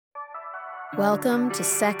Welcome to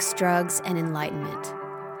Sex, Drugs, and Enlightenment,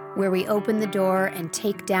 where we open the door and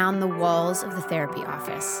take down the walls of the therapy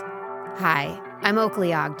office. Hi, I'm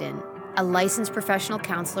Oakley Ogden, a licensed professional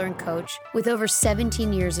counselor and coach with over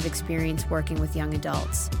 17 years of experience working with young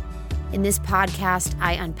adults. In this podcast,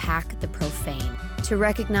 I unpack the profane to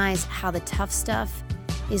recognize how the tough stuff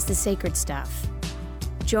is the sacred stuff.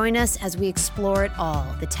 Join us as we explore it all,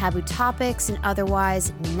 the taboo topics and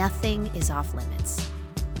otherwise, nothing is off limits.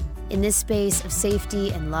 In this space of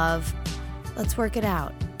safety and love, let's work it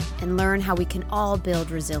out and learn how we can all build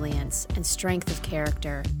resilience and strength of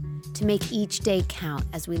character to make each day count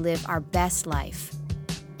as we live our best life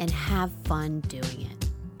and have fun doing it.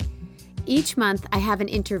 Each month, I have an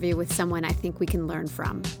interview with someone I think we can learn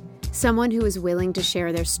from, someone who is willing to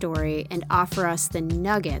share their story and offer us the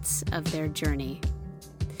nuggets of their journey.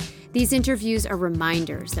 These interviews are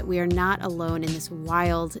reminders that we are not alone in this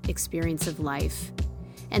wild experience of life,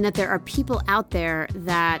 and that there are people out there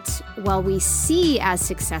that, while we see as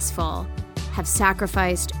successful, have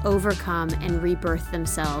sacrificed, overcome, and rebirthed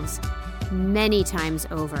themselves many times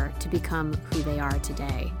over to become who they are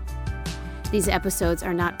today. These episodes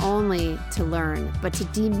are not only to learn, but to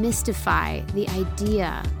demystify the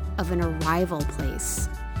idea of an arrival place.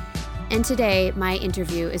 And today, my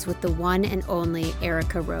interview is with the one and only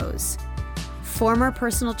Erika Rose, former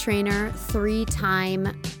personal trainer,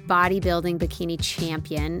 3-time bodybuilding bikini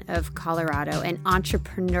champion of Colorado, and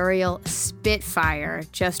entrepreneurial spitfire.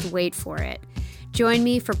 Just wait for it. Join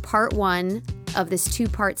me for part 1 of this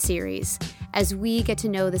 2-part series as we get to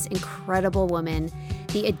know this incredible woman,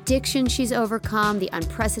 the addiction she's overcome, the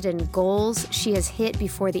unprecedented goals she has hit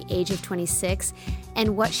before the age of 26,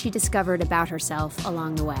 and what she discovered about herself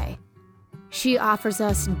along the way. She offers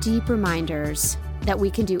us deep reminders that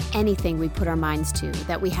we can do anything we put our minds to,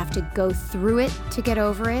 that we have to go through it to get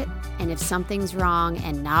over it, and if something's wrong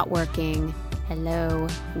and not working, hello,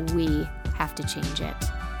 we have to change it.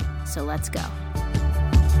 So let's go.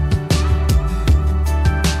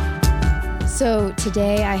 So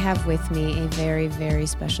today I have with me a very, very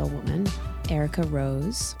special woman, Erika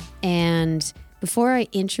Rose. And before I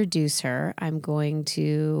introduce her, I'm going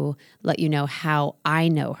to let you know how I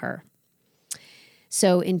know her.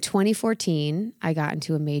 So in 2014, I got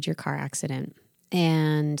into a major car accident,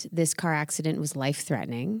 and this car accident was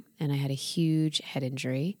life-threatening, and I had a huge head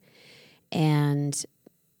injury. And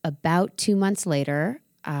about 2 months later,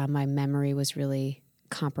 my memory was really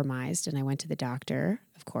compromised, and I went to the doctor,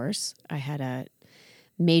 of course. I had a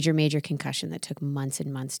major, major concussion that took months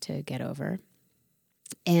and months to get over.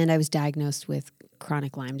 And I was diagnosed with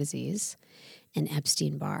chronic Lyme disease and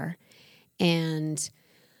Epstein-Barr. And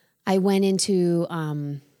I went into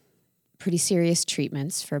pretty serious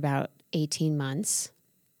treatments for about 18 months.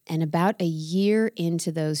 And about a year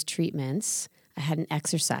into those treatments, I hadn't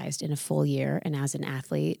exercised in a full year. And as an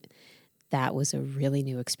athlete, that was a really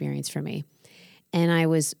new experience for me. And I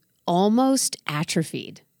was almost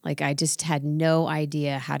atrophied. Like I just had no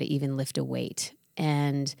idea how to even lift a weight.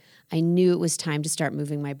 And I knew it was time to start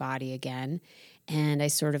moving my body again. And I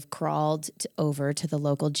sort of crawled over to the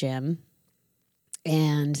local gym.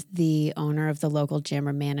 And the owner of the local gym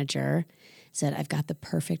or manager said, "I've got the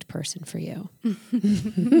perfect person for you."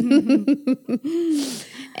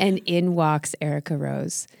 And in walks Erika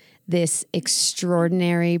Rose, this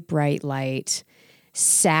extraordinary bright light,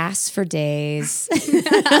 sass for days,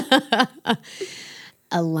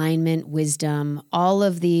 alignment, wisdom, all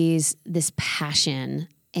of this passion.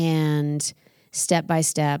 And step by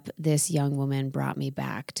step, this young woman brought me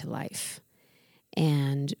back to life.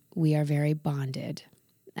 And we are very bonded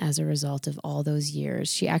as a result of all those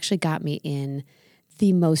years. She actually got me in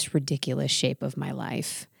the most ridiculous shape of my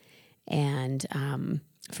life. And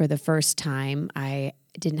for the first time, I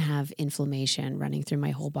didn't have inflammation running through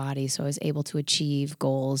my whole body. So I was able to achieve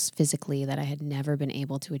goals physically that I had never been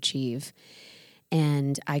able to achieve.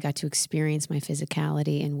 And I got to experience my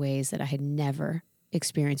physicality in ways that I had never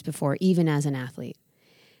experienced before, even as an athlete.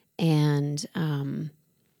 And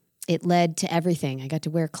it led to everything. I got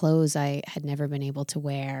to wear clothes I had never been able to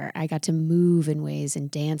wear. I got to move in ways and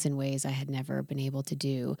dance in ways I had never been able to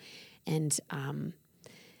do. And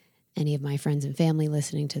any of my friends and family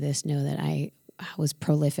listening to this know that I was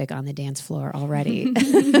prolific on the dance floor already.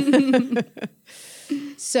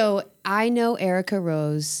 So I know Erika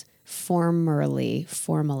Rose formerly.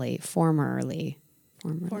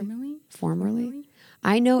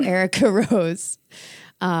 I know Erika Rose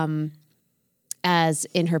as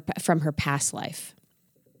in from her past life,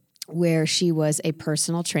 where she was a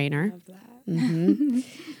personal trainer. Love that. Mm-hmm.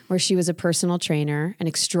 Where she was a personal trainer, an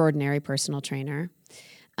extraordinary personal trainer.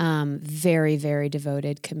 Very, very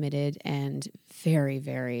devoted, committed, and very,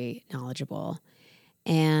 very knowledgeable.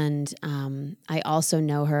 And I also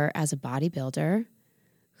know her as a bodybuilder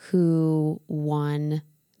who won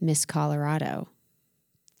Miss Colorado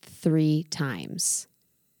 3 times.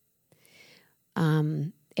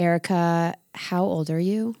 Erika, how old are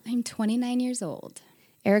you? I'm 29 years old.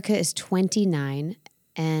 Erika is 29,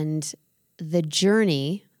 and the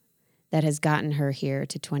journey that has gotten her here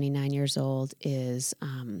to 29 years old is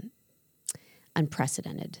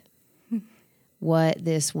unprecedented. What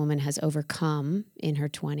this woman has overcome in her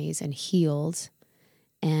 20s and healed,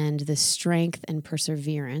 and the strength and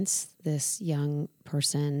perseverance this young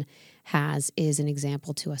person has is an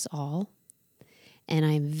example to us all. And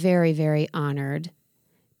I'm very, very honored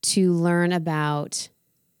to learn about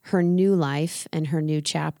her new life and her new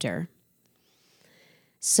chapter.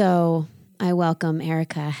 So I welcome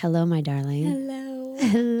Erika. Hello, my darling. Hello.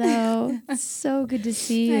 Hello. It's so good to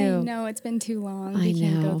see you. I know, it's been too long. I We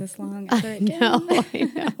can't know. go this long ever again. I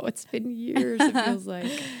know. It's been years, it feels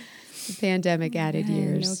like. The pandemic added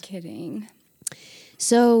years. No kidding.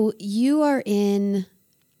 So you are in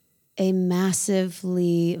a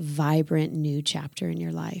massively vibrant new chapter in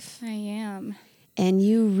your life. I am. And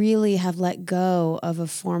you really have let go of a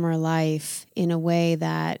former life in a way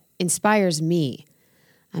that inspires me.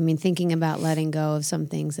 I mean, thinking about letting go of some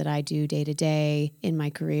things that I do day to day in my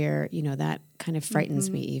career, that kind of frightens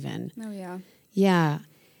me even. Oh, yeah. Yeah.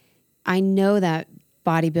 I know that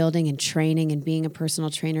bodybuilding and training and being a personal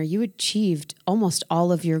trainer, you achieved almost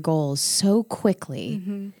all of your goals so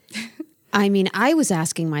quickly. I mean, I was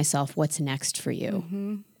asking myself, what's next for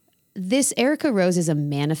you? This Erika Rose is a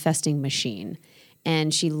manifesting machine.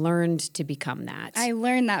 And she learned to become that. I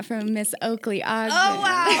learned that from Miss Oakley Ogden. Oh,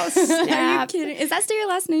 wow. Snap. Are you kidding? Is that still your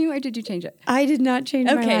last name or did you change it? I did not change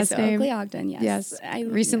my last name. Oakley Ogden, yes. Yes.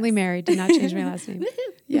 Recently married, did not change my last name.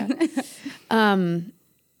 Yeah.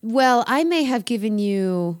 Well, I may have given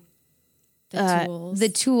you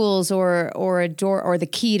the tools or a door or the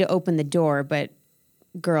key to open the door, but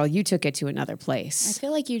girl, you took it to another place. I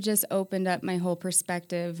feel like you just opened up my whole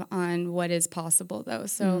perspective on what is possible, though.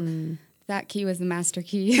 So that key was the master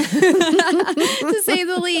key, to say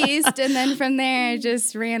the least. And then from there, I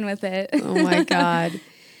just ran with it. Oh, my God.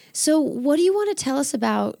 So what do you want to tell us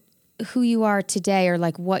about who you are today, or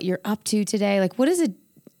like what you're up to today? Like, what does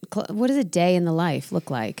a day in the life look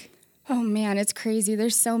like? Oh, man, it's crazy.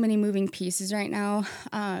 There's so many moving pieces right now.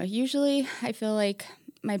 Usually, I feel like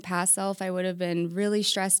my past self, I would have been really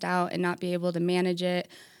stressed out and not be able to manage it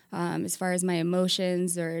as far as my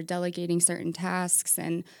emotions or delegating certain tasks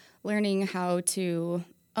and learning how to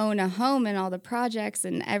own a home and all the projects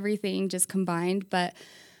and everything just combined. But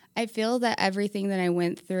I feel that everything that I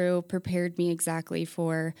went through prepared me exactly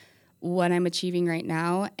for what I'm achieving right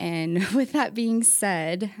now. And with that being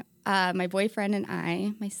said, my boyfriend and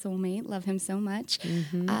I, my soulmate, love him so much.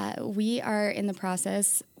 We are in the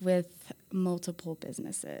process with multiple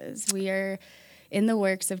businesses. We are in the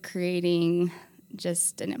works of creating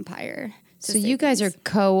just an empire. So you guys are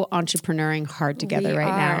co-entrepreneuring hard together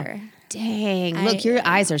now. Dang. Look, your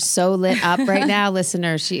eyes are so lit up right now.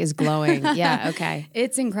 Listeners, she is glowing. Yeah, okay.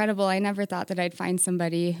 It's incredible. I never thought that I'd find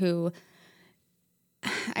somebody who,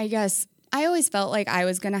 I guess, I always felt like I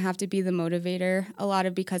was going to have to be the motivator, a lot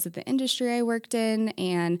of because of the industry I worked in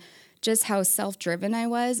and just how self-driven I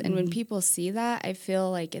was. And when people see that, I feel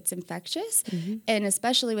like it's infectious. And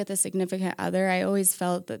especially with a significant other, I always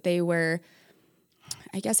felt that they were,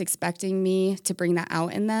 I guess, expecting me to bring that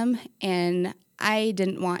out in them. And I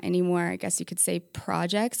didn't want any more, I guess you could say,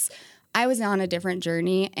 projects. I was on a different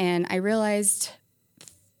journey, and I realized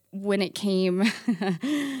when it came,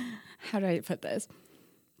 how do I put this?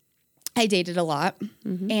 I dated a lot,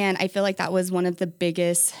 and I feel like that was one of the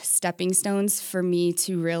biggest stepping stones for me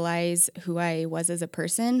to realize who I was as a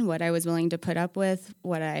person, what I was willing to put up with,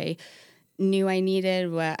 what I knew I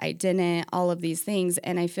needed, what I didn't, all of these things.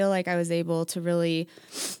 And I feel like I was able to really,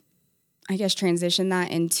 I guess, transition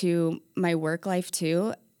that into my work life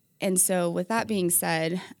too. And so with that being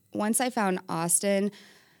said, once I found Austin,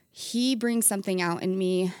 he brings something out in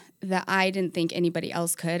me that I didn't think anybody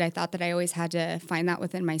else could. I thought that I always had to find that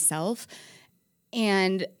within myself.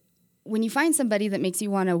 And when you find somebody that makes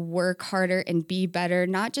you want to work harder and be better,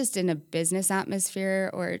 not just in a business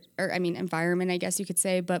atmosphere or environment, I guess you could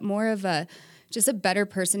say, but more of just a better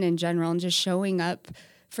person in general, and just showing up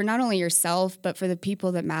for not only yourself, but for the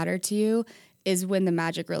people that matter to you, is when the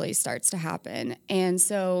magic really starts to happen. And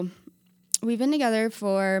so we've been together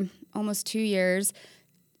for almost 2 years.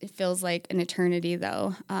 It feels like an eternity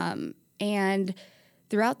though. And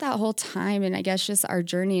throughout that whole time, and I guess just our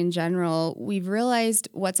journey in general, we've realized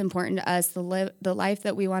what's important to us, the life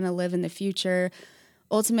that we want to live in the future,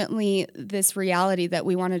 ultimately this reality that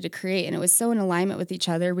we wanted to create. And it was so in alignment with each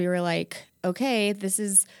other. We were like, okay, this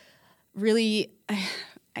is really,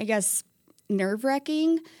 I guess,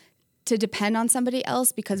 nerve-wracking to depend on somebody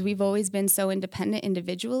else because we've always been so independent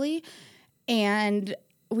individually. And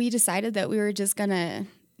we decided that we were just going to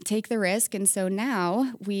take the risk. And so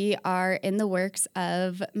now we are in the works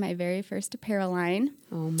of my very first apparel line.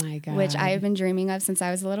 Oh my God. Which I have been dreaming of since I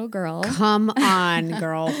was a little girl. Come on,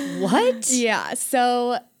 girl. What? Yeah.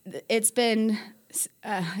 So it's been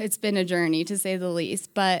a journey, to say the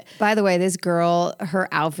least. But by the way, this girl, her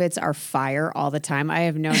outfits are fire all the time. I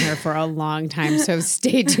have known her for a long time, so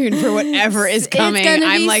stay tuned for whatever is coming.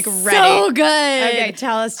 I'm like ready. So good. Okay,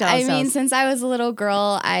 tell us. I mean, since I was a little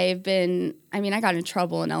girl, I got in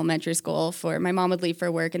trouble in elementary school for my mom would leave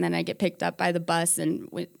for work and then I'd get picked up by the bus, and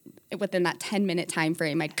within that 10-minute time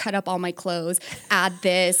frame, I'd cut up all my clothes, add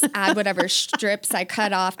whatever strips I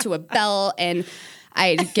cut off to a belt, and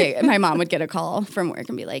my mom would get a call from work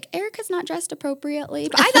and be like, Erika's not dressed appropriately.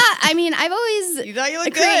 But I've always... You thought you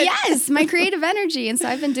looked good. Yes, my creative energy. And so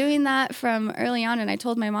I've been doing that from early on. And I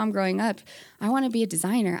told my mom growing up, I want to be a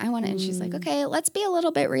designer. And she's like, okay, let's be a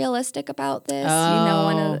little bit realistic about this.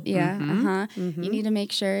 You need to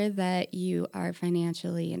make sure that you are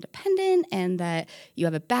financially independent and that you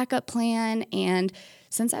have a backup plan. And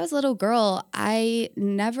since I was a little girl, I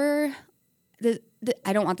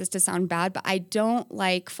don't want this to sound bad, but I don't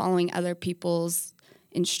like following other people's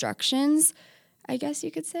instructions, I guess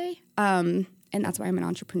you could say. And that's why I'm an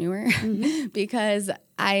entrepreneur, because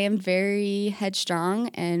I am very headstrong.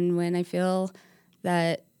 And when I feel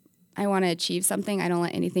that I want to achieve something, I don't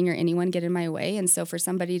let anything or anyone get in my way. And so for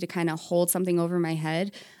somebody to kind of hold something over my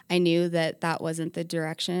head, I knew that wasn't the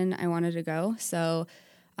direction I wanted to go. So,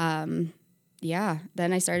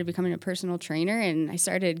 then I started becoming a personal trainer and I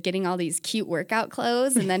started getting all these cute workout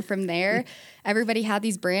clothes. And then from there, everybody had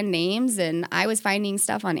these brand names and I was finding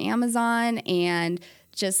stuff on Amazon and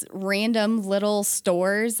just random little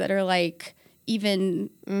stores that are like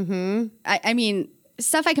even,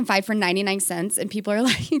 stuff I can find for 99 cents. And people are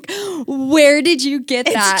like, where did you get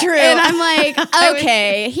that? It's true. And I'm like,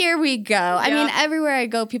 okay, here we go. I mean, everywhere I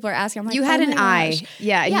go, people are asking. I'm like, you had an eye.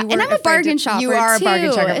 Yeah. And I'm a bargain shopper. You are too. A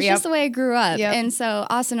bargain shopper. It's just the way I grew up. Yep. And so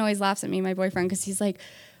Austin always laughs at me, my boyfriend, because he's like,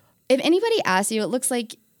 if anybody asks you, it looks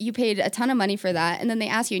like you paid a ton of money for that, and then they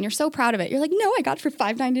ask you, and you're so proud of it. You're like, no, I got it for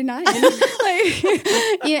 $5.99.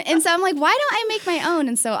 And so I'm like, why don't I make my own?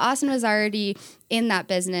 And so Austin was already in that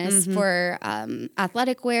business for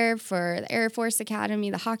athletic wear, for the Air Force Academy,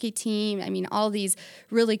 the hockey team. I mean, all these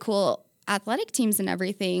really cool athletic teams and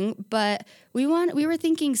everything. But we were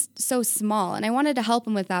thinking so small, and I wanted to help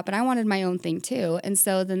him with that, but I wanted my own thing too. And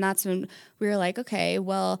so then that's when we were like, okay,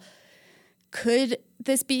 well, could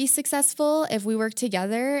this be successful if we work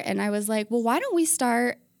together? And I was like, well, why don't we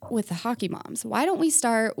start with the hockey moms? Why don't we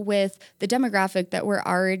start with the demographic that we're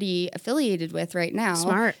already affiliated with right now?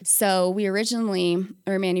 Smart. So we originally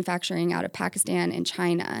were manufacturing out of Pakistan and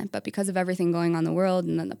China, but because of everything going on in the world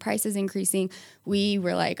and then the prices increasing, we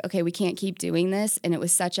were like, okay, we can't keep doing this. And it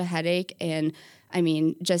was such a headache. And I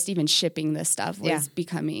mean, just even shipping this stuff was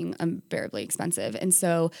becoming unbearably expensive. And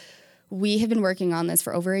so we have been working on this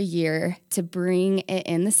for over a year to bring it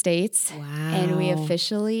in the States. Wow. And we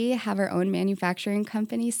officially have our own manufacturing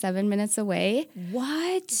company 7 minutes away.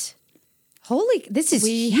 What? This is huge.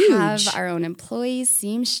 We have our own employees,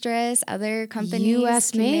 seamstress, other companies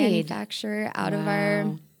US made. Manufacture out of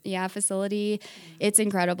our facility. It's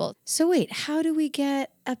incredible. So wait, how do we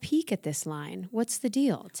get a peek at this line? What's the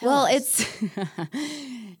deal? Tell us.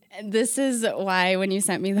 This is why when you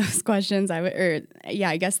sent me those questions,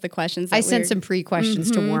 I guess the questions. I sent some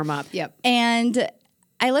pre-questions to warm up. Yep. And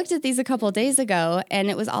I looked at these a couple of days ago, and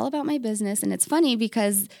it was all about my business. And it's funny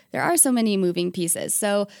because there are so many moving pieces.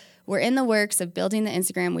 So we're in the works of building the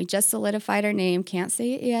Instagram. We just solidified our name. Can't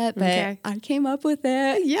say it yet, but I came up with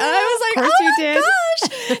it. Yeah, I was like, of course you did.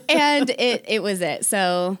 Gosh. And it was it.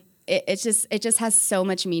 So it just has so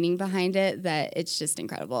much meaning behind it that it's just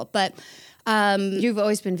incredible. But you've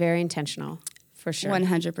always been very intentional, for sure.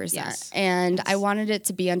 100%. Yes. And I wanted it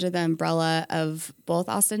to be under the umbrella of both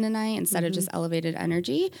Austin and I instead of just Elevated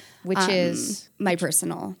Energy, which is my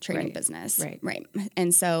personal training business. Right.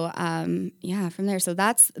 And so, from there. So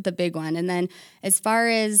that's the big one. And then as far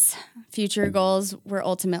as future goals, we're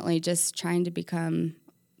ultimately just trying to become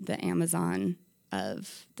the Amazon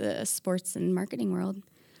of the sports and marketing world.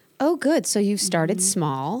 Oh, good. So you've started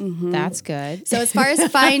small. That's good. So as far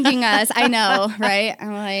as finding us, I know, right?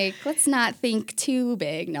 I'm like, let's not think too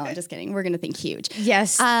big. No, I'm just kidding. We're going to think huge.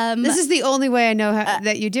 Yes. This is the only way I know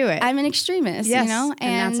that you do it. I'm an extremist, yes, you know?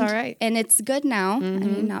 And that's all right. And it's good now. I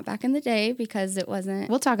mean, not back in the day because it wasn't.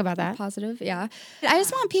 We'll talk about that. Positive, yeah. I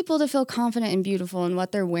just want people to feel confident and beautiful in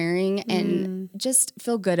what they're wearing and just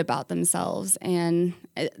feel good about themselves. And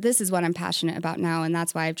this is what I'm passionate about now. And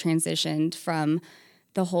that's why I've transitioned from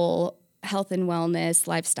the whole health and wellness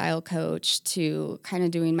lifestyle coach to kind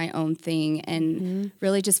of doing my own thing and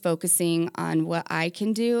really just focusing on what I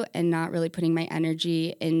can do and not really putting my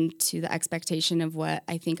energy into the expectation of what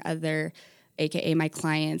I think other, AKA my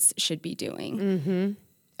clients, should be doing.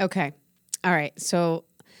 Okay. All right. So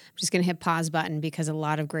I'm just going to hit pause button because a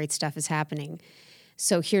lot of great stuff is happening.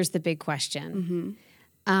 So here's the big question.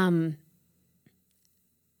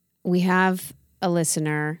 We have a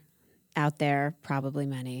listener out there, probably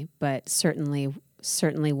many, but certainly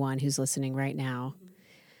one who's listening right now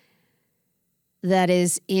that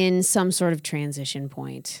is in some sort of transition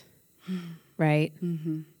point, right?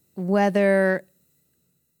 Whether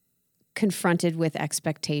confronted with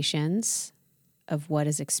expectations of what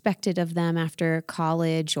is expected of them after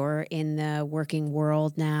college or in the working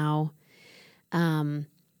world now,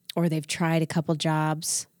 or they've tried a couple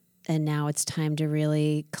jobs and now it's time to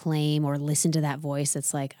really claim or listen to that voice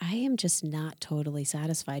that's like, I am just not totally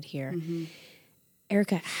satisfied here.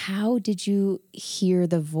 Erika, how did you hear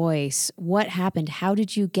the voice? What happened? How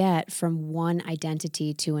did you get from one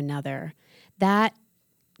identity to another? That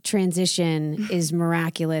transition is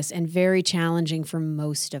miraculous and very challenging for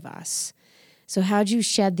most of us. So how'd you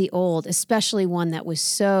shed the old, especially one that was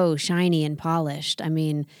so shiny and polished? I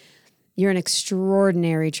mean, you're an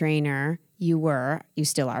extraordinary trainer. You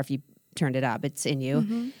still are if you turned it up. It's in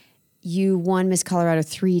you. You won Miss Colorado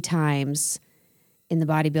 3 times in the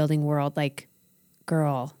bodybuilding world. Like,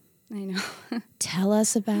 girl. I know. Tell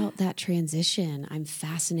us about that transition. I'm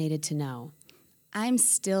fascinated to know. I'm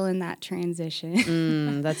still in that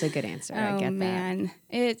transition. That's a good answer. I get man.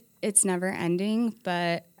 It's never ending,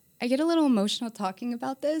 but I get a little emotional talking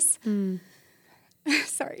about this.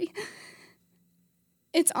 Sorry.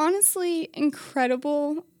 It's honestly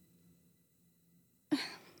incredible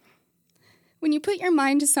when you put your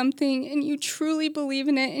mind to something and you truly believe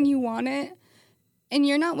in it and you want it and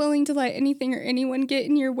you're not willing to let anything or anyone get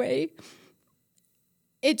in your way.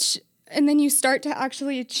 And then you start to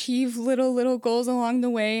actually achieve little goals along the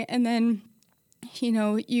way. And then,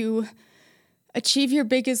 you achieve your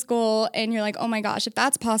biggest goal and you're like, oh my gosh, if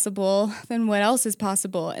that's possible, then what else is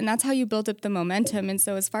possible? And that's how you build up the momentum. And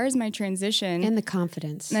so as far as my transition and the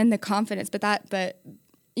confidence, but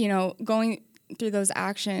going through those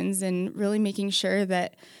actions and really making sure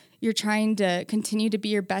that you're trying to continue to be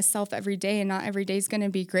your best self every day, and not every day is going to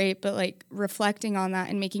be great, but like reflecting on that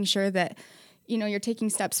and making sure that, you're taking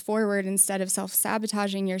steps forward instead of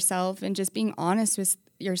self-sabotaging yourself, and just being honest with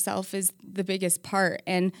yourself is the biggest part.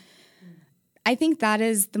 And I think that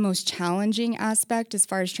is the most challenging aspect as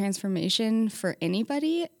far as transformation for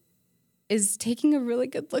anybody, is taking a really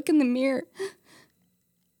good look in the mirror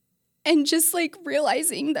and just like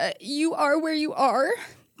realizing that you are where you are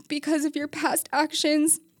because of your past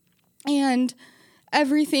actions and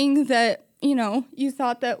everything that, you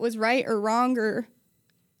thought that was right or wrong, or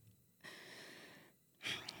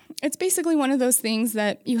it's basically one of those things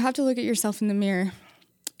that you have to look at yourself in the mirror.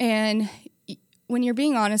 And when you're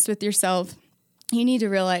being honest with yourself, you need to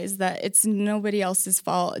realize that it's nobody else's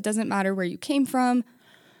fault. It doesn't matter where you came from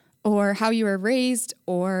or how you were raised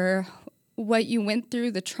or what you went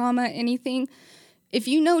through, the trauma, anything. If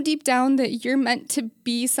you know deep down that you're meant to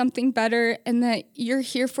be something better and that you're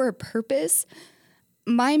here for a purpose,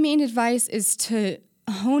 my main advice is to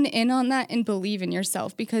hone in on that and believe in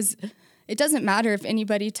yourself, because it doesn't matter if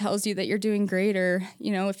anybody tells you that you're doing great or,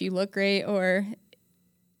 if you look great or,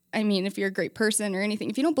 if you're a great person or anything.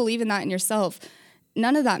 If you don't believe in that in yourself,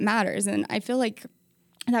 none of that matters. And I feel like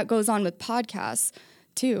that goes on with podcasts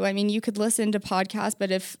too. You could listen to podcasts,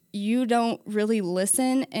 but if you don't really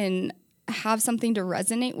listen and have something to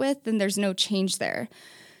resonate with, then there's no change there.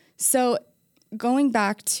 So going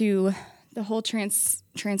back to the whole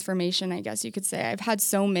transformation, I guess you could say, I've had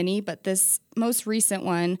so many, but this most recent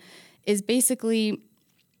one is basically,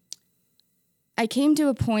 I came to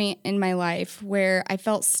a point in my life where I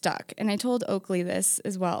felt stuck. And I told Oakley this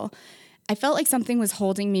as well. I felt like something was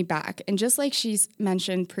holding me back. And just like she's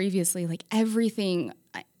mentioned previously, like everything,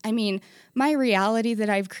 my reality that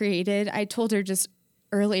I've created, I told her just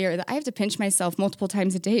earlier that I have to pinch myself multiple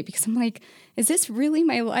times a day because I'm like, is this really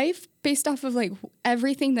my life based off of like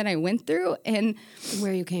everything that I went through and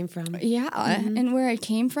where you came from? Yeah. And where I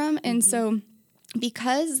came from. And so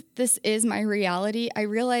because this is my reality, I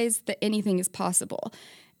realize that anything is possible.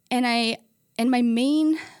 And my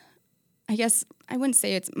main, I guess I wouldn't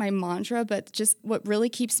say it's my mantra, but just what really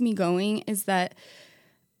keeps me going is that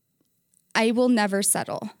I will never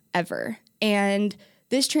settle, ever. And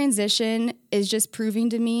this transition is just proving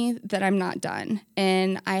to me that I'm not done.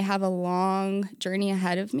 And I have a long journey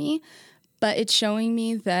ahead of me, but it's showing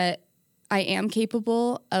me that I am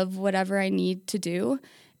capable of whatever I need to do.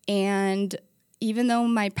 And even though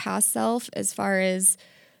my past self, as far as,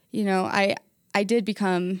 I did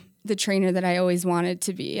become the trainer that I always wanted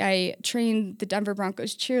to be. I trained the Denver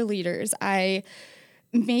Broncos cheerleaders. I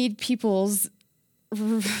made people's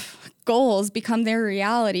goals become their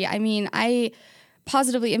reality. I mean, I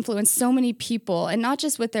positively influenced so many people, and not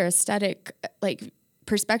just with their aesthetic like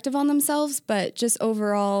perspective on themselves, but just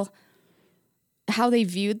overall how they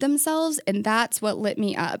viewed themselves. And that's what lit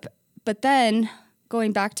me up. But then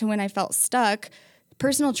going back to when I felt stuck,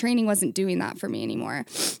 personal training wasn't doing that for me anymore.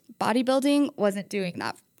 Bodybuilding wasn't doing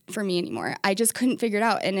that for me anymore. I just couldn't figure it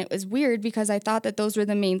out. And it was weird because I thought that those were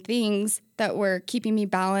the main things that were keeping me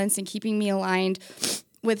balanced and keeping me aligned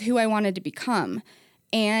with who I wanted to become.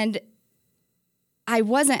 And I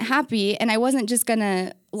wasn't happy, and I wasn't just going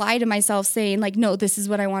to lie to myself saying like, no, this is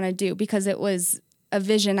what I want to do, because it was a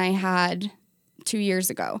vision I had 2 years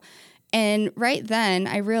ago. And right then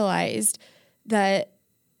I realized that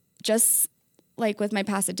just like with my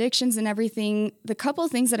past addictions and everything, the couple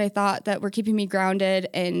of things that I thought that were keeping me grounded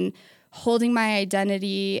and holding my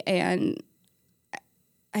identity, and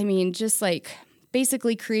I mean, just like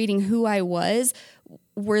basically creating who I was,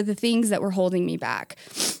 were the things that were holding me back.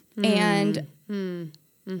 And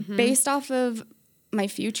based off of my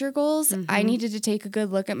future goals, I needed to take a good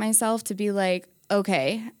look at myself to be like,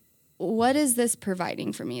 okay, what is this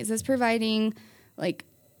providing for me? Is this providing like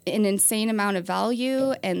an insane amount of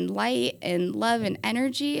value and light and love and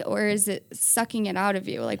energy, or is it sucking it out of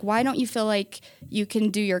you? Like, why don't you feel like you can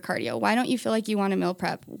do your cardio? Why don't you feel like you want to meal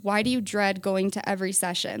prep? Why do you dread going to every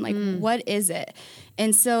session? Like, what is it?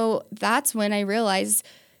 And so that's when I realized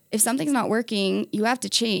if something's not working, you have to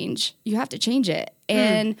change. You have to change it.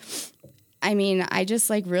 And I mean, I just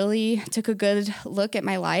like really took a good look at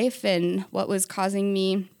my life and what was causing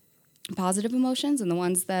me positive emotions and the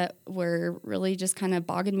ones that were really just kind of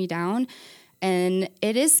bogging me down. And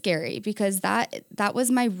it is scary because that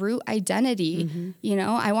was my root identity. You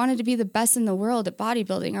know, I wanted to be the best in the world at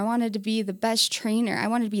bodybuilding. I wanted to be the best trainer. I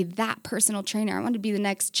wanted to be that personal trainer. I wanted to be the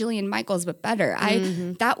next Jillian Michaels, but better.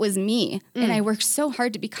 That was me. And I worked so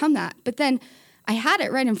hard to become that. But then I had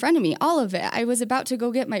it right in front of me, all of it. I was about to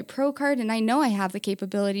go get my pro card, and I know I have the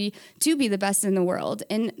capability to be the best in the world.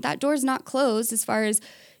 And that door's not closed as far as,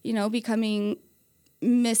 you know, becoming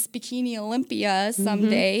Miss Bikini Olympia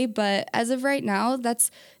someday. But as of right now, that's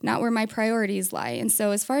not where my priorities lie. And so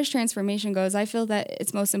as far as transformation goes, I feel that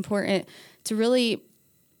it's most important to really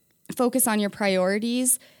focus on your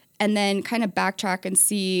priorities and then kind of backtrack and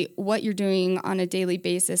see what you're doing on a daily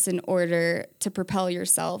basis in order to propel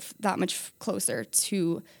yourself that much closer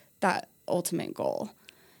to that ultimate goal.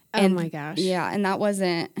 Oh my gosh. Yeah. And that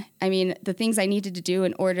wasn't, I mean, the things I needed to do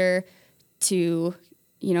in order to,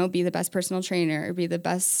 you know, be the best personal trainer or be the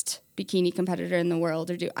best bikini competitor in the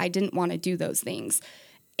world, I didn't want to do those things.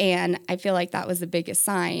 And I feel like that was the biggest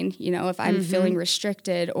sign, you know, if I'm feeling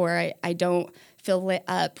restricted or I don't feel lit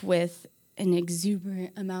up with an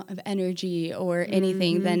exuberant amount of energy or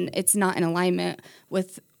anything, then it's not in alignment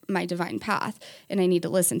with my divine path. And I need to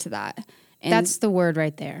listen to that. And that's the word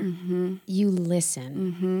right there. You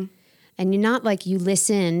listen. And you're not like you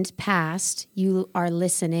listened past, you are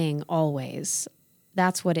listening always.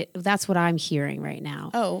 That's what I'm hearing right now.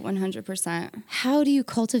 Oh, 100%. How do you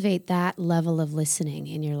cultivate that level of listening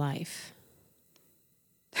in your life?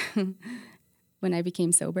 When I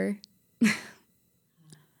became sober.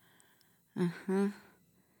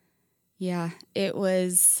 Yeah, it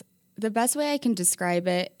was, the best way I can describe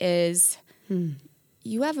it is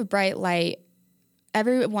you have a bright light.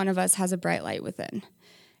 Every one of us has a bright light within.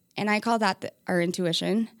 And I call that our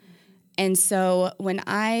intuition. And so when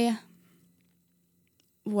I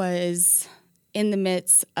was in the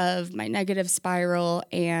midst of my negative spiral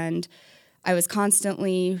and I was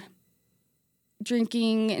constantly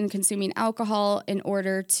drinking and consuming alcohol in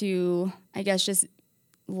order to, I guess, just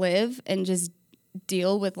live and just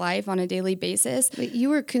deal with life on a daily basis. But you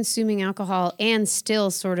were consuming alcohol and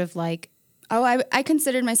still sort of like... Oh, I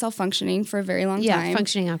considered myself functioning for a very long time. Yeah,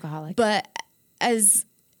 functioning alcoholic. But as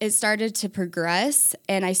it started to progress,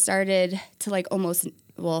 and I started to like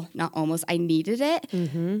not almost, I needed it.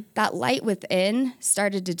 Mm-hmm. That light within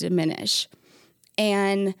started to diminish,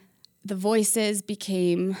 and the voices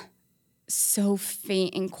became so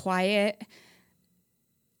faint and quiet.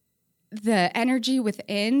 The energy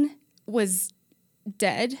within was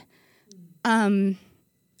dead. And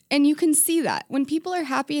you can see that when people are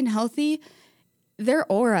happy and healthy, their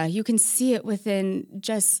aura, you can see it within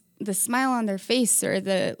just the smile on their face or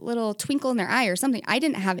the little twinkle in their eye or something. I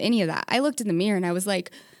didn't have any of that. I looked in the mirror and I was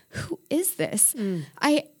like, who is this?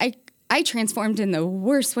 I transformed in the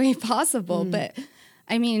worst way possible. But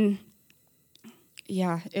I mean,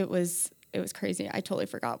 yeah, it was crazy. I totally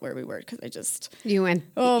forgot where we were because I just... You went...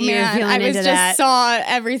 Oh, man. I was just saw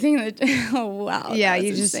everything that... Oh, wow. Yeah,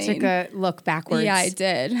 you just took a look backwards. Yeah, I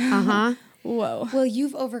did. Uh-huh. Whoa. Well,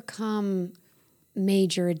 you've overcome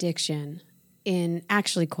major addiction in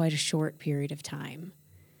actually quite a short period of time,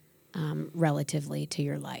 relatively to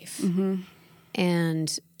your life. Mm-hmm.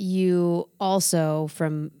 And you also,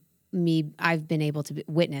 from me, I've been able to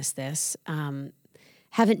witness this,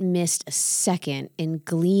 haven't missed a second in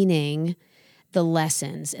gleaning the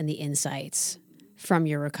lessons and the insights from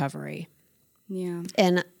your recovery. Yeah.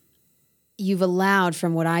 And you've allowed,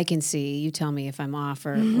 from what I can see, you tell me if I'm off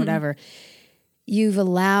or whatever, you've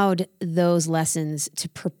allowed those lessons to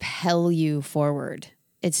propel you forward.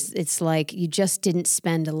 It's like you just didn't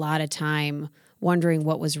spend a lot of time wondering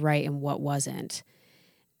what was right and what wasn't.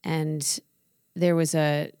 And there was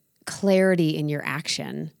a clarity in your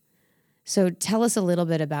action. So tell us a little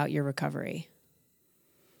bit about your recovery.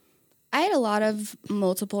 I had a lot of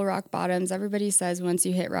multiple rock bottoms. Everybody says once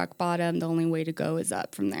you hit rock bottom, the only way to go is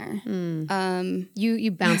up from there.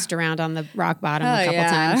 You bounced around on the rock bottom a couple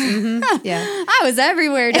times. Mm-hmm. Yeah, I was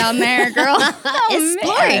everywhere down there, girl.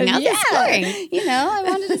 Exploring. I was exploring. You know, I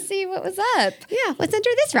wanted to see what was up. Yeah, what's under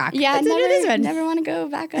this rock? Yeah, what's under this one? Never want to go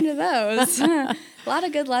back under those. A lot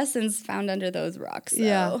of good lessons found under those rocks. So.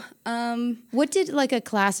 Yeah. What did like a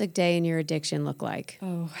classic day in your addiction look like?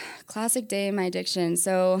 Oh, classic day in my addiction.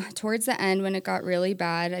 So towards the end, when it got really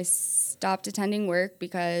bad, I stopped attending work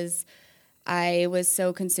because I was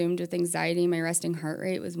so consumed with anxiety. My resting heart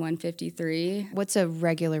rate was 153. What's a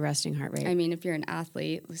regular resting heart rate? I mean, if you're an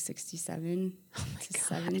athlete, it was 67 to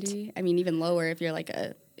 70. I mean, even lower if you're like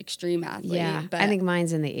a extreme athlete. Yeah, but I think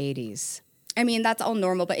mine's in the 80s. I mean, that's all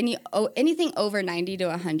normal, but anything over 90 to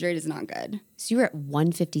 100 is not good. So you were at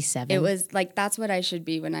 157? It was like, that's what I should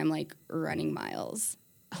be when I'm like running miles.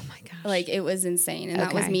 Oh my gosh. Like it was insane. And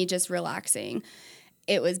that was me just relaxing.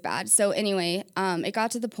 It was bad. So anyway, it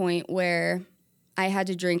got to the point where I had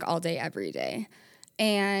to drink all day, every day.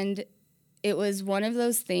 And it was one of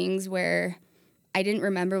those things where I didn't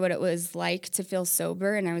remember what it was like to feel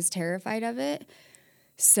sober, and I was terrified of it.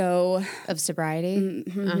 So of sobriety?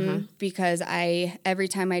 Because every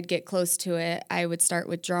time I'd get close to it, I would start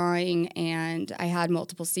withdrawing, and I had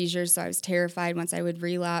multiple seizures, so I was terrified once I would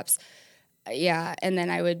relapse. Yeah, and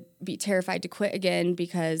then I would be terrified to quit again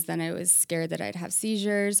because then I was scared that I'd have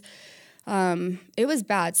seizures. It was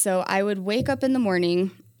bad. So I would wake up in the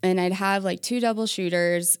morning, and I'd have like 2 double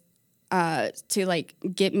shooters to like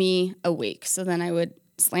get me awake. So then I would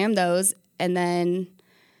slam those, and then...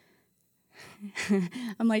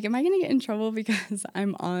 I'm like, am I going to get in trouble because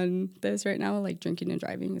I'm on this right now? Like drinking and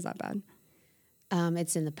driving, is that bad?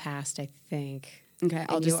 It's in the past, I think. Okay.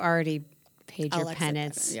 You already paid your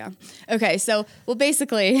penance. Yeah. Okay. So, well,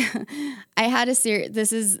 basically I had a series,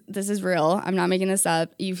 this is real. I'm not making this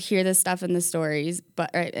up. You hear this stuff in the stories,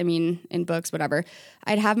 but I mean, in books, whatever.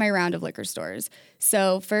 I'd have my round of liquor stores.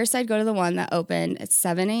 So first I'd go to the one that opened at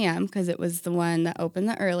 7 a.m. because it was the one that opened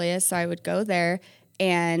the earliest. So I would go there,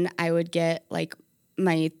 and I would get like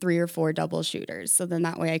my 3 or 4 double shooters. So then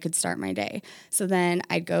that way I could start my day. So then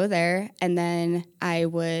I'd go there, and then I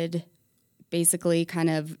would basically kind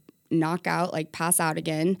of knock out, like pass out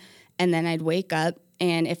again. And then I'd wake up,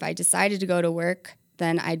 and if I decided to go to work,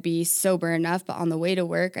 then I'd be sober enough. But on the way to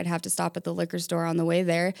work, I'd have to stop at the liquor store on the way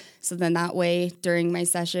there. So then that way during my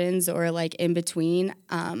sessions or like in between,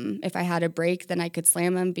 if I had a break, then I could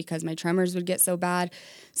slam them because my tremors would get so bad.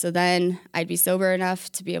 So then I'd be sober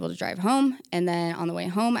enough to be able to drive home. And then on the way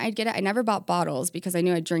home, I'd get it. I never bought bottles because I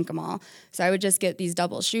knew I'd drink them all. So I would just get these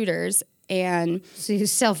double shooters. And so you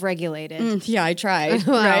self-regulated. Yeah, I tried.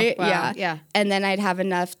 Wow, right? Wow, yeah. And then I'd have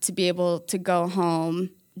enough to be able to go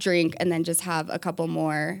home, drink, and then just have a couple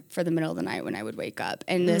more for the middle of the night when I would wake up.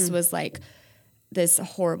 And this was like this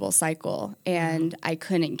horrible cycle, and I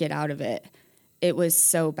couldn't get out of it. It was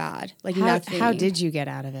so bad. Like nothing. How did you get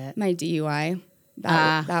out of it? My DUI.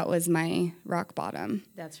 That was my rock bottom.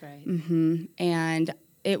 That's right. And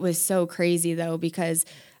it was so crazy though, because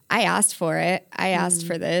I asked for it. I asked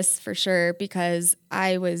for this for sure because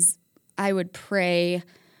I would pray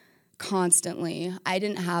constantly. I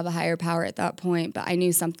didn't have a higher power at that point, but I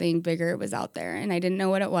knew something bigger was out there, and I didn't know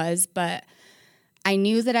what it was, but I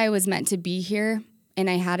knew that I was meant to be here, and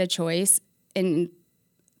I had a choice. And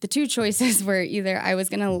the two choices were either I was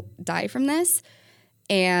going to die from this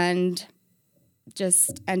and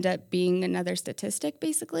just end up being another statistic,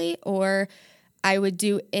 basically, or I would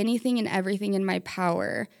do anything and everything in my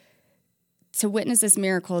power to witness this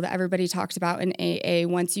miracle that everybody talked about in AA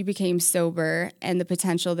once you became sober and the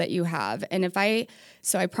potential that you have. And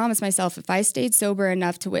so I promised myself, if I stayed sober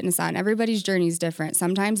enough to witness that, and everybody's journey is different.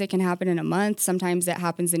 Sometimes it can happen in a month. Sometimes it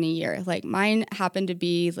happens in a year. Like mine happened to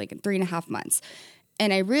be like in 3.5 months.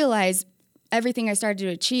 And I realized everything I started to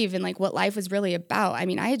achieve and like what life was really about. I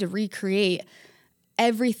mean, I had to recreate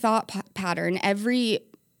every thought pattern, every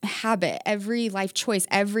habit, every life choice,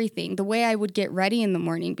 everything, the way I would get ready in the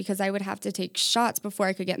morning, because I would have to take shots before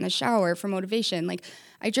I could get in the shower for motivation. Like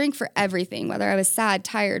I drank for everything, whether I was sad,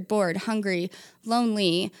 tired, bored, hungry,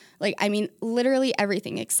 lonely, like, I mean, literally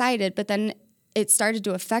everything, excited. But then it started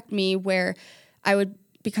to affect me where I would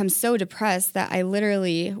become so depressed that I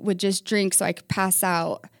literally would just drink so I could pass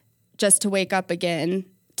out just to wake up again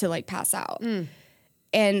to like pass out.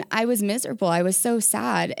 And I was miserable. I was so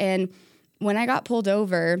sad. And when I got pulled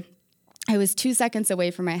over, I was 2 seconds away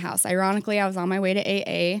from my house. Ironically, I was on my way to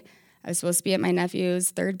AA. I was supposed to be at my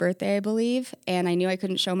nephew's 3rd birthday, I believe, and I knew I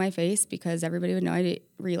couldn't show my face because everybody would know I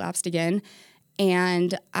relapsed again.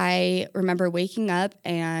 And I remember waking up,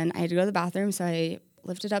 and I had to go to the bathroom, so I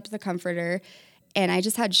lifted up the comforter, and I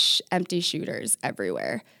just had empty shooters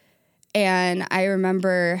everywhere. And I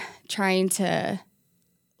remember trying to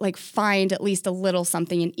like find at least a little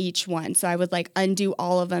something in each one. So I would like undo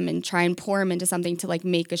all of them and try and pour them into something to like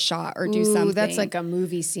make a shot or do something. That's like a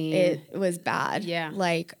movie scene. It was bad. Yeah.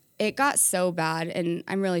 Like it got so bad, and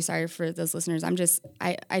I'm really sorry for those listeners.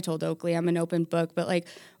 I told Oakley I'm an open book, but like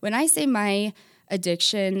when I say my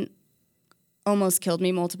addiction almost killed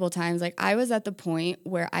me multiple times, like I was at the point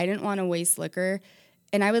where I didn't want to waste liquor,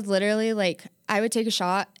 and I would literally like, I would take a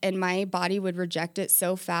shot and my body would reject it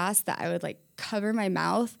so fast that I would like cover my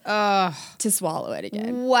mouth to swallow it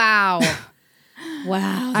again. Wow.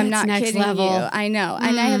 Wow. I'm not next kidding level. you. I know.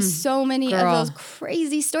 And I have so many of those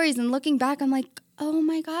crazy stories. And looking back, I'm like, oh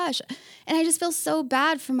my gosh. And I just feel so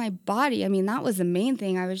bad for my body. I mean, that was the main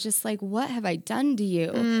thing. I was just like, what have I done to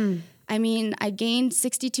you? I mean, I gained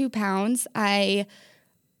 62 pounds. I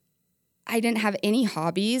didn't have any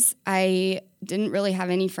hobbies. I didn't really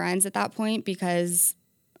have any friends at that point because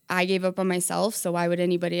I gave up on myself, so why would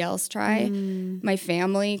anybody else try? My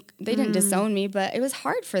family, they didn't disown me, but it was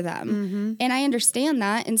hard for them. And I understand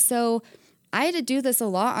that. And so I had to do this a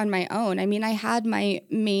lot on my own. I mean, I had my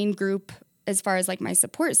main group as far as like my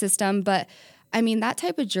support system, but I mean, that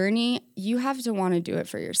type of journey, you have to want to do it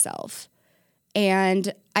for yourself.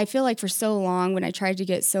 And I feel like for so long when I tried to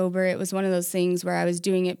get sober, it was one of those things where I was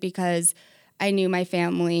doing it because I knew my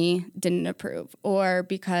family didn't approve, or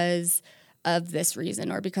because of this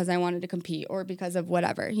reason, or because I wanted to compete, or because of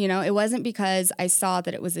whatever. You know, it wasn't because I saw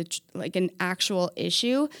that it was like an actual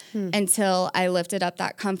issue until I lifted up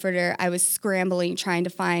that comforter. I was scrambling, trying to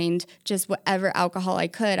find just whatever alcohol I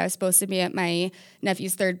could. I was supposed to be at my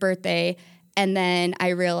nephew's 3rd birthday. And then I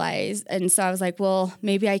realized, and so I was like, well,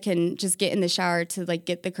 maybe I can just get in the shower to like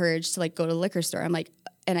get the courage to like go to the liquor store. I'm like,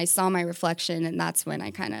 and I saw my reflection, and that's when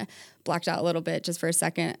I kind of blacked out a little bit just for a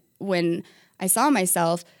second. When I saw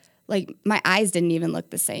myself, like my eyes didn't even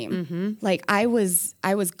look the same. Like I was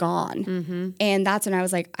gone. And that's when I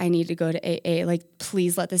was like, I need to go to AA. Like,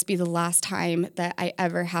 please let this be the last time that I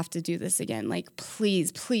ever have to do this again. Like,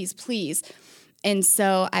 please, please, please. And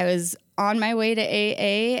so I was on my way to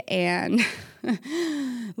AA, and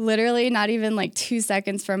literally not even like 2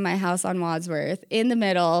 seconds from my house on Wadsworth, in the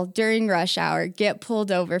middle, during rush hour, get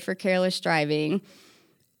pulled over for careless driving.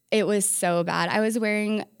 It was so bad. I was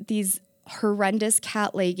wearing these horrendous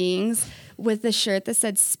cat leggings with a shirt that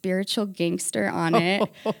said spiritual gangster on it.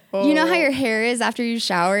 You know how your hair is after you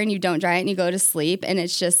shower and you don't dry it and you go to sleep and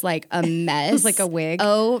it's just like a mess? It was like a wig.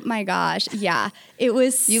 Oh my gosh. Yeah. It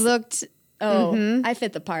was. You looked. I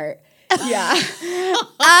fit the part. Yeah.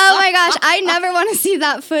 Oh my gosh. I never want to see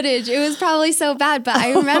that footage. It was probably so bad, but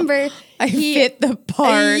I remember I fit the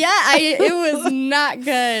part. Yeah, it was not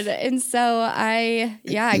good. And so I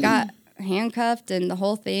got handcuffed and the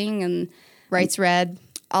whole thing, and Rights read.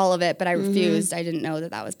 all of it, but I refused. I didn't know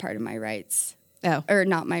that was part of my rights. Oh. Or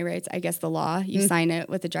not my rights, I guess the law. You sign it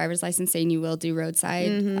with a driver's license saying you will do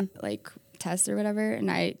roadside like tests or whatever.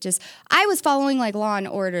 And I was following like Law and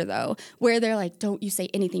Order though, where they're like, don't you say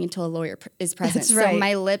anything until a lawyer is present. That's right. So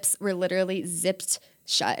my lips were literally zipped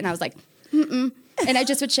shut and I was like, mm-mm. And I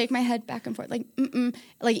just would shake my head back and forth, like, mm-mm.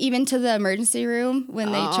 Like, even to the emergency room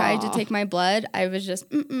when they tried to take my blood, I was just,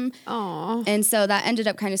 mm-mm. Aww. And so that ended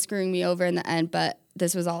up kind of screwing me over in the end, but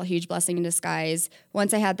this was all a huge blessing in disguise.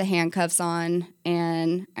 Once I had the handcuffs on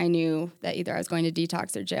and I knew that either I was going to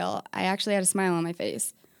detox or jail, I actually had a smile on my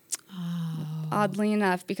face. Oh. Oddly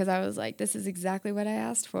enough, because I was like, this is exactly what I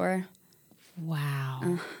asked for. Wow.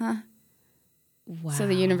 Uh-huh. Wow. So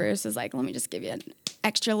the universe was like, let me just give you an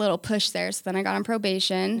extra little push there. So then I got on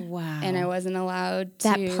probation. Wow. And I wasn't allowed to.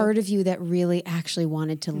 That part of you that really actually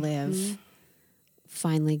wanted to live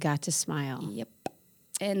finally got to smile. Yep.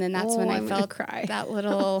 And then that's when I felt that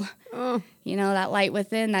little, that light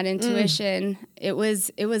within, that intuition. It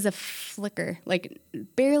was a flicker, like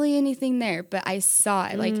barely anything there, but I saw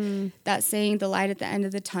it. Like that saying, the light at the end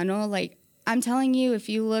of the tunnel. Like, I'm telling you, if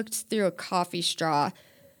you looked through a coffee straw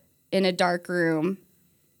in a dark room,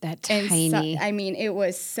 that tiny. It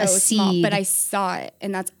was so small, but I saw it,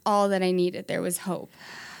 and that's all that I needed. There was hope.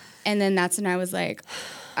 And then that's when I was like,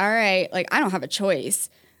 all right, like, I don't have a choice.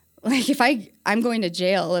 Like, if I'm going to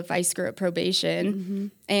jail if I screw up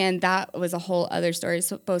probation. And that was a whole other story. It's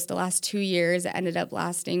supposed to last 2 years. It ended up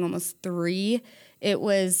lasting almost 3. It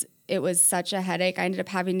was such a headache. I ended up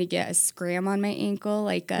having to get a scram on my ankle,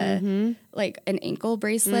 like an ankle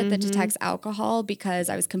bracelet that detects alcohol, because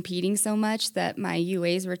I was competing so much that my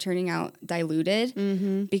UAs were turning out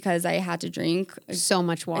diluted because I had to drink so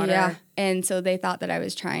much water. Yeah. And so they thought that I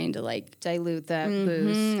was trying to like dilute that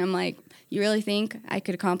booze. I'm like, you really think I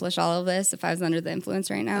could accomplish all of this if I was under the influence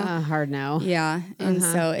right now? Hard no. Yeah. And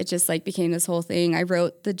so it just like became this whole thing. I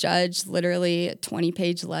wrote the judge literally a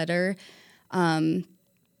 20-page letter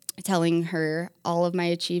telling her all of my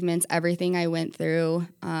achievements, everything I went through,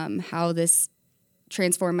 how this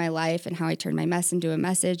transformed my life and how I turned my mess into a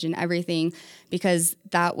message and everything, because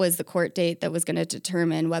that was the court date that was going to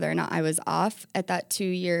determine whether or not I was off at that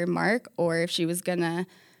 2-year mark or if she was going to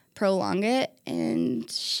prolong it. And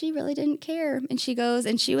she really didn't care. And she goes,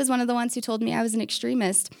 and she was one of the ones who told me I was an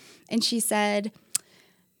extremist. And she said,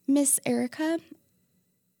 Miss Erika,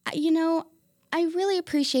 I really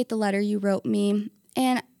appreciate the letter you wrote me.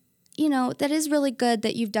 And that is really good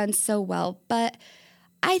that you've done so well, but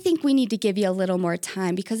I think we need to give you a little more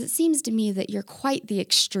time because it seems to me that you're quite the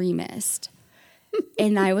extremist.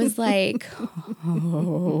 And I was like,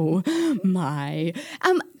 oh my.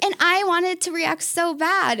 And I wanted to react so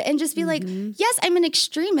bad and just be like, yes, I'm an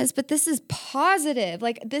extremist, but this is positive.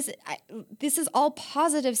 Like this is all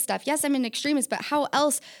positive stuff. Yes, I'm an extremist, but how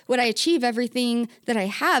else would I achieve everything that I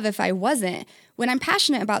have if I wasn't? When I'm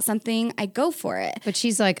passionate about something, I go for it. But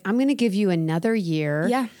she's like, I'm going to give you another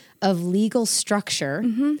year of legal structure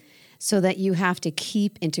so that you have to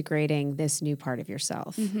keep integrating this new part of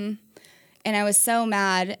yourself. And I was so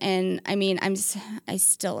mad. And I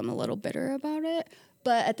still am a little bitter about it.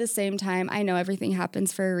 But at the same time, I know everything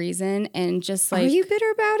happens for a reason. And just like. Are you bitter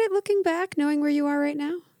about it looking back, knowing where you are right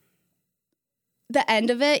now? The end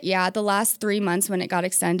of it, yeah, the last 3 months when it got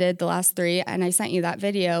extended, the last 3, and I sent you that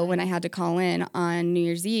video when I had to call in on New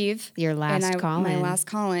Year's Eve. Your last call-in. My last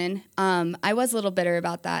call-in. I was a little bitter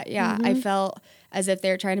about that, yeah. I felt as if they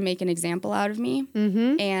were trying to make an example out of me,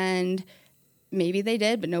 and maybe they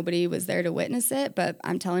did, but nobody was there to witness it, but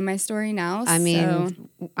I'm telling my story now.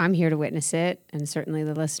 I'm here to witness it, and certainly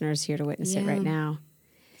the listeners here to witness it right now.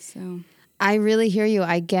 So I really hear you.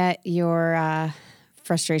 I get your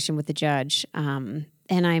frustration with the judge. And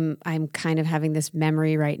I'm kind of having this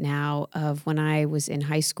memory right now of when I was in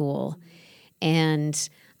high school and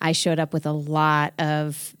I showed up with a lot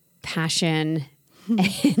of passion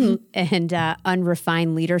and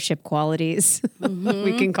unrefined leadership qualities,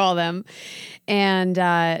 we can call them, and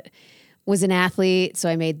was an athlete. So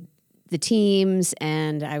I made the teams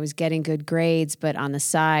and I was getting good grades, but on the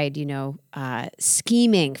side,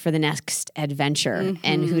 scheming for the next adventure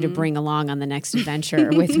and who to bring along on the next adventure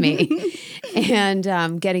with me,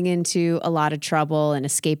 and getting into a lot of trouble and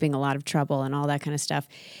escaping a lot of trouble and all that kind of stuff.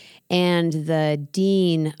 And the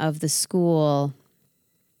dean of the school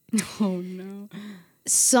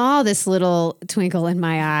saw this little twinkle in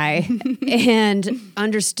my eye and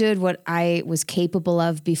understood what I was capable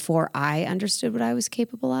of before I understood what I was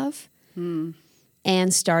capable of.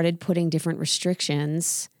 And started putting different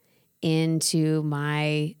restrictions into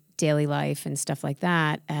my daily life and stuff like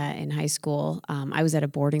that in high school. I was at a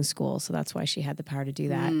boarding school, so that's why she had the power to do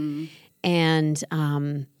that. And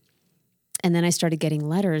then I started getting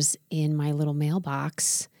letters in my little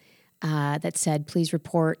mailbox that said, please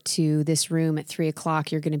report to this room at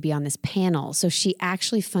 3:00. You're going to be on this panel. So she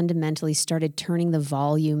actually fundamentally started turning the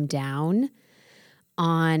volume down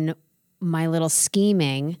on my little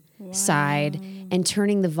scheming side and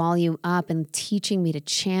turning the volume up and teaching me to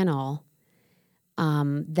channel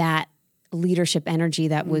that leadership energy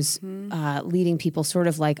that was leading people sort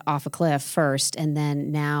of like off a cliff first and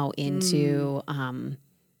then now into,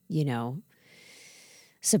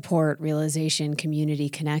 support, realization, community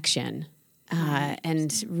connection.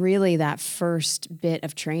 And really that first bit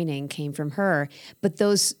of training came from her. But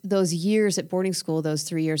those years at boarding school, those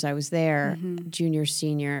 3 years I was there, junior,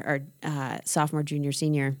 senior, or sophomore, junior,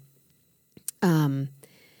 senior, man,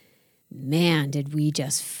 did we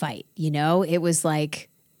just fight, It was like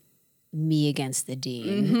me against the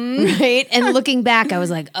dean, right? And looking back, I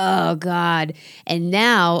was like, oh, God. And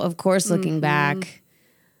now, of course, looking back,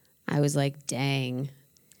 I was like, dang.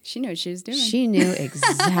 She knew what she was doing. She knew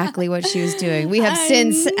exactly what she was doing. We have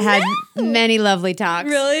since had many lovely talks.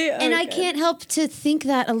 Really? And I can't help to think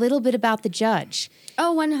that a little bit about the judge.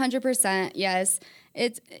 Oh, 100%. Yes.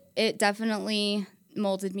 It definitely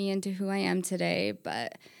molded me into who I am today,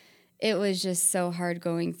 but it was just so hard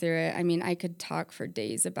going through it. I mean, I could talk for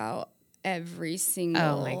days about every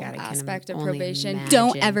single aspect of probation. Imagine.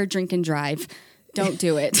 Don't ever drink and drive. Don't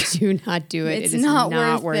do it. Do not do it. It's it is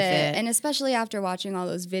not worth it. And especially after watching all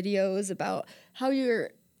those videos about how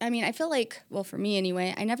I feel like, well, for me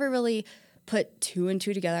anyway, I never really put two and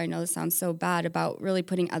two together. I know this sounds so bad about really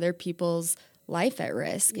putting other people's life at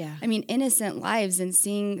risk. Yeah. I mean, innocent lives, and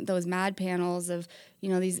seeing those mad panels of,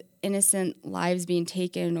 these innocent lives being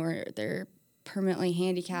taken, or they're permanently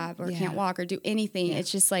handicapped or can't walk or do anything. Yeah.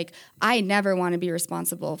 It's just like, I never want to be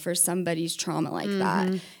responsible for somebody's trauma like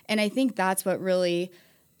that. And I think that's what really,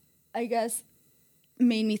 I guess,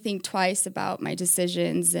 made me think twice about my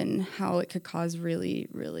decisions and how it could cause really,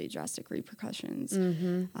 really drastic repercussions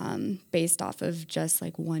based off of just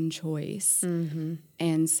like one choice.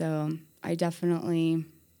 And so I definitely...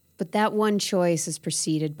 But that one choice is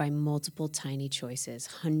preceded by multiple tiny choices,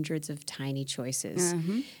 hundreds of tiny choices.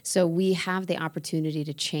 So we have the opportunity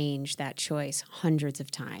to change that choice hundreds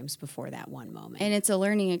of times before that one moment. And it's a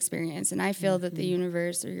learning experience. And I feel that the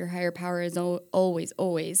universe or your higher power is always,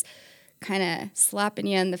 always kind of slapping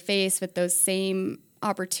you in the face with those same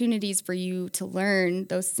opportunities for you to learn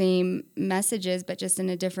those same messages, but just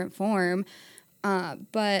in a different form.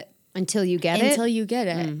 Until you get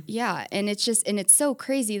it? Yeah. And it's so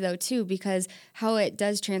crazy though too, because how it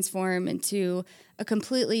does transform into a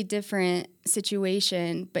completely different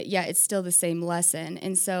situation, but yet it's still the same lesson.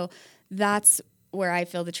 And so that's where I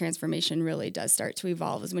feel the transformation really does start to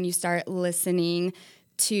evolve, is when you start listening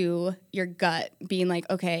to your gut, being like,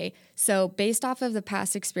 okay, so based off of the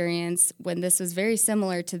past experience, when this was very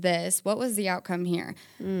similar to this, what was the outcome here?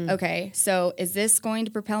 Okay, so is this going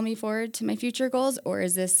to propel me forward to my future goals, or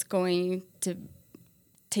is this going to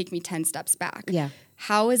take me 10 steps back? Yeah.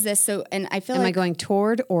 How is this? So, and I feel Am I going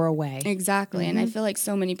toward or away? Exactly. And I feel like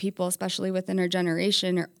so many people, especially within our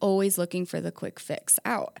generation, are always looking for the quick fix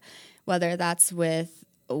out, whether that's with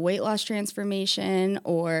a weight loss transformation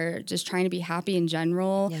or just trying to be happy in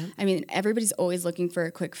general. Yeah. I mean, everybody's always looking for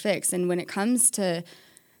a quick fix. And when it comes to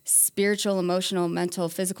spiritual, emotional, mental,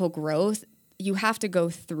 physical growth, you have to go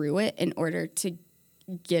through it in order to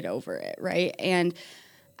get over it, right? And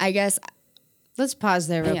I guess... Let's pause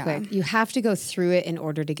there real quick. You have to go through it in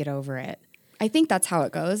order to get over it. I think that's how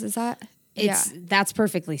it goes. Is that... That's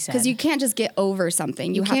perfectly said. Because you can't just get over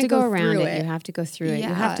something. You have can't to go around through it. You have to go through it. You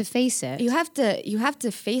have to face it. You have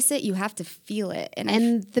to face it. You have to feel it.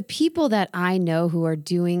 And the people that I know who are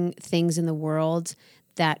doing things in the world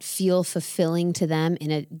that feel fulfilling to them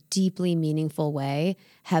in a deeply meaningful way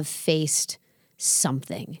have faced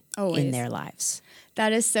something in their lives.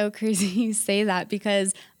 That is so crazy you say that,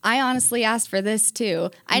 because I honestly asked for this too.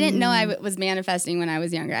 I didn't know I was manifesting when I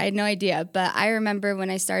was younger. I had no idea. But I remember when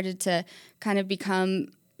I started to kind of become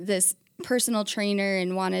this personal trainer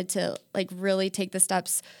and wanted to like really take the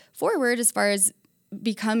steps forward as far as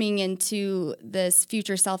becoming into this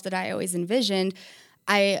future self that I always envisioned,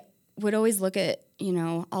 I would always look at,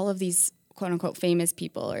 all of these quote unquote famous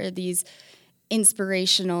people or these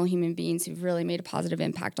inspirational human beings who've really made a positive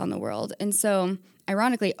impact on the world. And so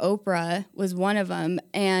ironically, Oprah was one of them.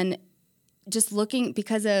 And just looking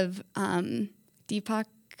because of Deepak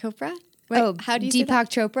Chopra. How do you say that?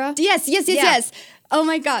 Chopra? Yes. Oh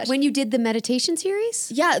my gosh. When you did the meditation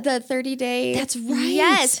series? Yeah, the 30-day. That's right.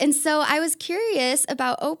 Yes. And so I was curious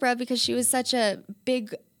about Oprah because she was such a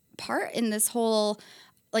big part in this whole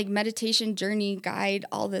like meditation journey guide,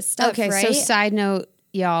 all this stuff, okay, right? so side note,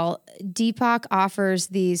 y'all, Deepak offers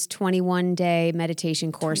these 21-day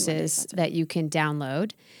meditation courses that you can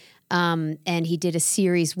download. And he did a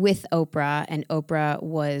series with Oprah, and Oprah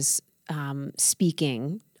was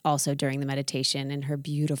speaking also during the meditation in her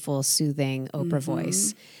beautiful, soothing Oprah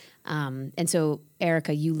voice. And so,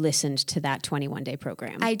 Erika, you listened to that 21-day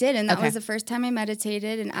program. I did, and that was the first time I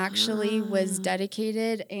meditated and actually was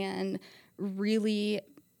dedicated and really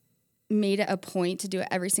made it a point to do it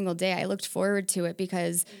every single day. I looked forward to it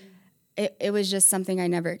because it was just something I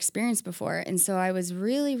never experienced before. And so I was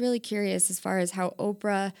really, really curious as far as how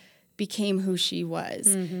Oprah became who she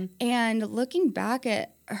was. And looking back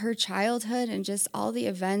at her childhood and just all the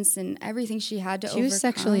events and everything she had to overcome. She was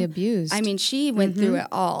sexually abused. I mean, she went through it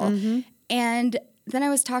all. And then I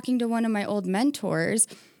was talking to one of my old mentors,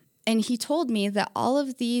 and he told me that all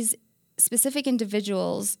of these specific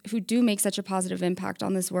individuals who do make such a positive impact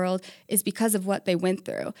on this world is because of what they went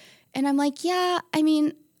through. And I'm like, yeah, I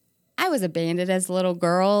mean, I was abandoned as a little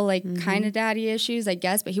girl, like kind of daddy issues, I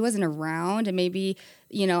guess, but he wasn't around. And maybe,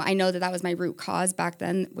 you know, I know that was my root cause back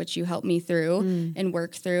then, which you helped me through and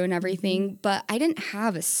work through and everything. But I didn't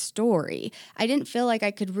have a story. I didn't feel like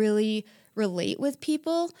I could really relate with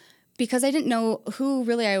people because I didn't know who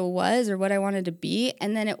really I was or what I wanted to be.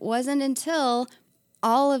 And then it wasn't until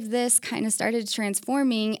all of this kind of started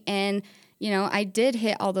transforming, and you know, I did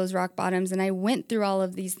hit all those rock bottoms, and I went through all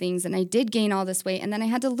of these things, and I did gain all this weight, and then I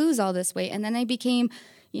had to lose all this weight, and then I became,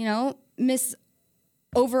 you know, Miss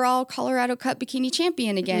overall Colorado Cup bikini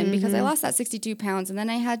champion again because I lost that 62 pounds, and then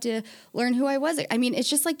I had to learn who I was. I mean, it's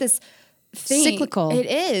just like this thing. Cyclical. It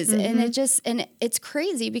is, and it's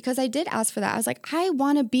crazy because I did ask for that. I was like, I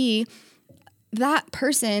want to be that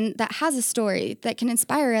person that has a story that can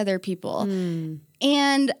inspire other people.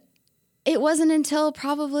 And it wasn't until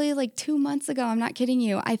probably like 2 months ago, I'm not kidding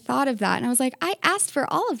you, I thought of that. And I was like, I asked for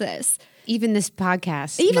all of this. Even this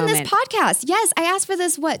podcast. This podcast. Yes, I asked for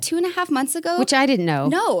this, 2.5 months ago? Which I didn't know.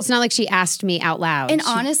 No. It's not like she asked me out loud. And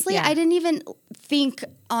honestly, I didn't even think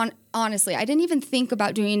I didn't even think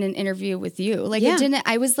about doing an interview with you. Like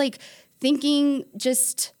I was like thinking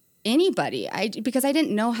just anybody. Because I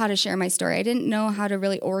didn't know how to share my story. I didn't know how to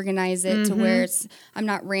really organize it to where I'm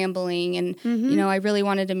not rambling. And, you know, I really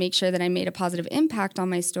wanted to make sure that I made a positive impact on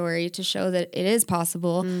my story to show that it is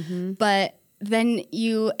possible. But then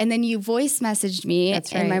you voice messaged me,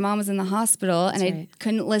 and my mom was in the hospital, and I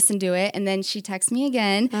couldn't listen to it. And then she texted me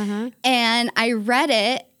again, and I read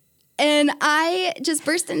it, and I just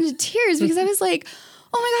burst into tears because I was like,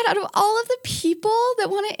 oh my God, out of all of the people that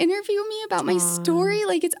want to interview me about my story,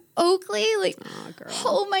 like it's Oakley, like,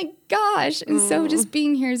 oh my gosh. And so just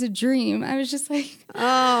being here is a dream. I was just like,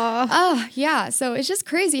 oh yeah. So it's just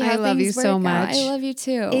crazy how I love you so much. I love you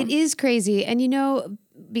too. It is crazy. And you know,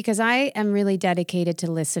 because I am really dedicated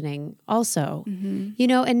to listening also, you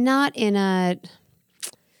know, and not in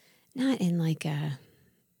like a,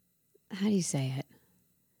 how do you say it?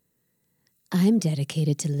 I'm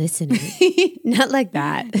dedicated to listening. Not like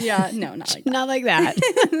that. Yeah, no, not like that. Not like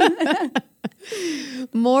that.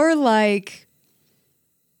 More like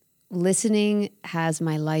listening has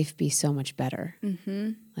my life be so much better.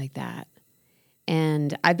 Like that.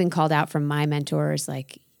 And I've been called out from my mentors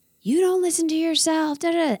like, you don't listen to yourself.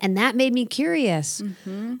 Da, da. And that made me curious.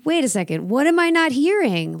 Wait a second. What am I not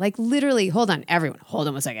hearing? Like literally, hold on, everyone. Hold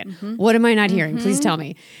on a second. What am I not hearing? Please tell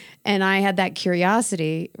me. And I had that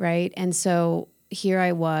curiosity, right? And so here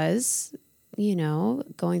I was, you know,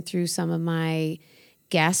 going through some of my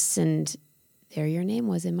guests, and there your name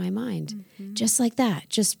was in my mind. Just like that.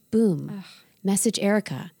 Just boom. Message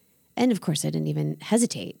Erika. And of course, I didn't even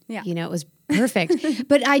hesitate. Yeah. You know, it was perfect.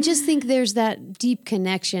 But I just think there's that deep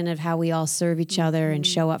connection of how we all serve each other and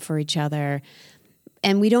show up for each other.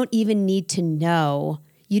 And we don't even need to know.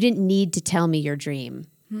 You didn't need to tell me your dream.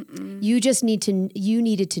 You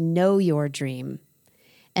needed to know your dream.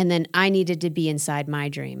 And then I needed to be inside my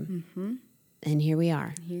dream. And here we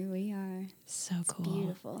are. Here we are. So it's cool.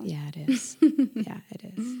 Beautiful. Yeah, it is. Yeah,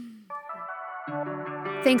 it is.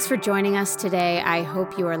 Thanks for joining us today. I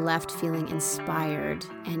hope you are left feeling inspired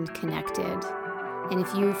and connected. And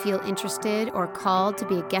if you feel interested or called to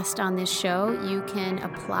be a guest on this show, you can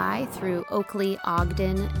apply through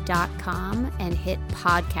oakleyogden.com and hit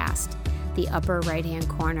podcast, the upper right-hand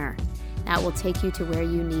corner. That will take you to where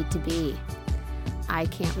you need to be. I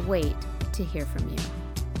can't wait to hear from you.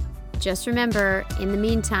 Just remember, in the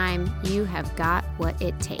meantime, you have got what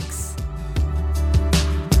it takes.